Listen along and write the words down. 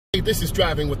Hey, this is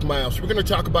Driving with Miles. We're going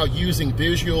to talk about using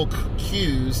visual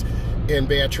cues in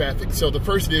bad traffic. So the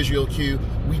first visual cue,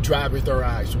 we drive with our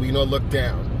eyes. We don't look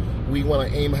down. We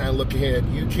want to aim high and look ahead.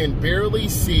 You can barely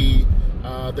see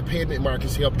the pavement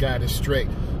markers help guide us straight,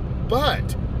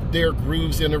 but there are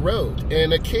grooves in the road,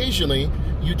 and occasionally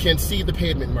you can see the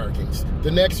pavement markings.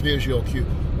 The next visual cue,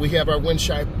 we have our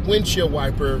windshield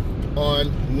wiper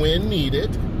on when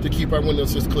needed to keep our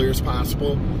windows as clear as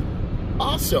possible.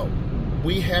 Also,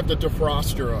 we have the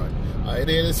defroster on. It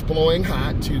is blowing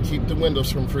hot to keep the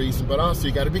windows from freezing, but also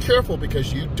you got to be careful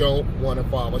because you don't want to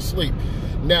fall asleep.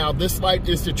 Now, this light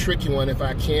is the tricky one. If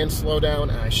I can slow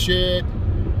down, I should.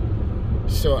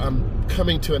 So I'm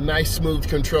coming to a nice, smooth,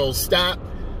 controlled stop,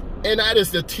 and that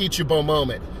is the teachable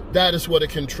moment. That is what a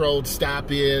controlled stop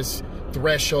is,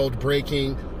 threshold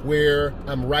braking, where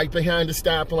I'm right behind the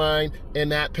stop line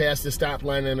and not past the stop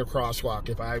line in a crosswalk.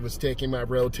 If I was taking my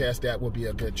road test, that would be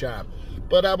a good job.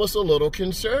 But I was a little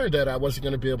concerned that I wasn't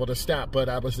going to be able to stop, but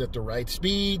I was at the right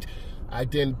speed. I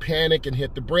didn't panic and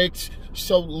hit the brakes.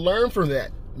 So learn from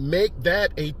that. Make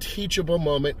that a teachable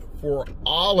moment for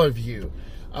all of you.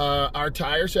 Our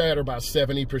tires are at about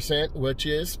 70%, which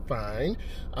is fine.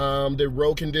 The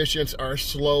road conditions are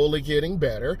slowly getting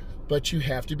better, but you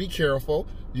have to be careful.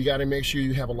 You got to make sure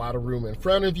you have a lot of room in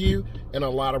front of you and a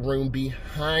lot of room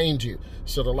behind you.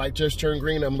 So the light just turned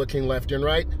green. I'm looking left and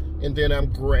right, and then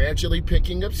I'm gradually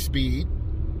picking up speed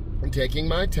and taking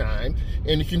my time.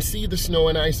 And you can see the snow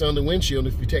and ice on the windshield.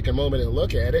 If you take a moment and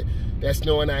look at it, that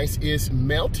snow and ice is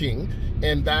melting,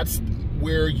 and that's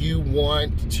where you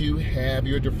want to have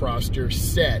your defroster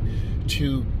set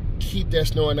to keep that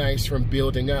snow and ice from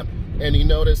building up. And you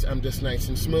notice I'm just nice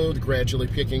and smooth, gradually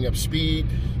picking up speed.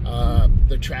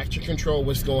 The traction control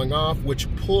was going off,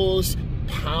 which pulls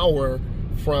power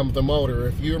from the motor.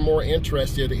 If you're more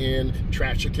interested in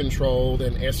traction control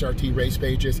than SRT race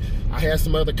pages, I have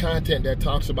some other content that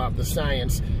talks about the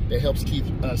science that helps keep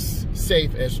us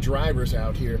safe as drivers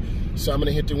out here. So I'm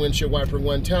gonna hit the windshield wiper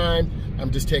one time.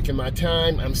 I'm just taking my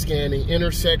time. I'm scanning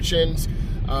intersections.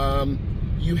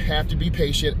 You have to be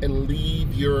patient and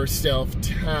leave yourself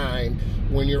time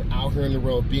when you're out here on the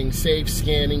road, being safe,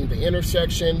 scanning the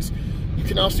intersections. You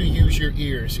can also use your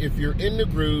ears. If you're in the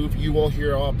groove, you won't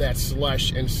hear all that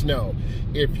slush and snow.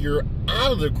 If you're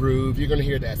out of the groove, you're gonna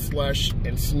hear that slush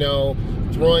and snow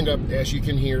throwing up as you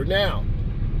can hear now.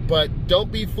 But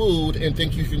don't be fooled and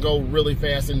think you can go really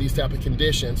fast in these type of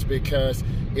conditions, because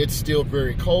it's still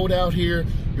very cold out here.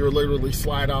 You'll literally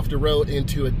slide off the road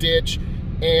into a ditch,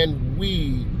 and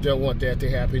we don't want that to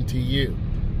happen to you.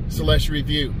 So let's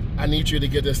review. I need you to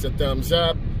give us a thumbs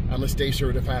up. I'm a Stay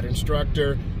Certified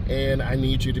instructor, and I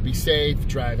need you to be safe,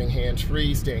 driving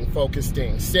hands-free, staying focused,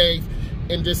 staying safe,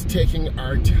 and just taking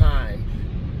our time.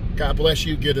 God bless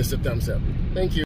you. Give us a thumbs up. Thank you.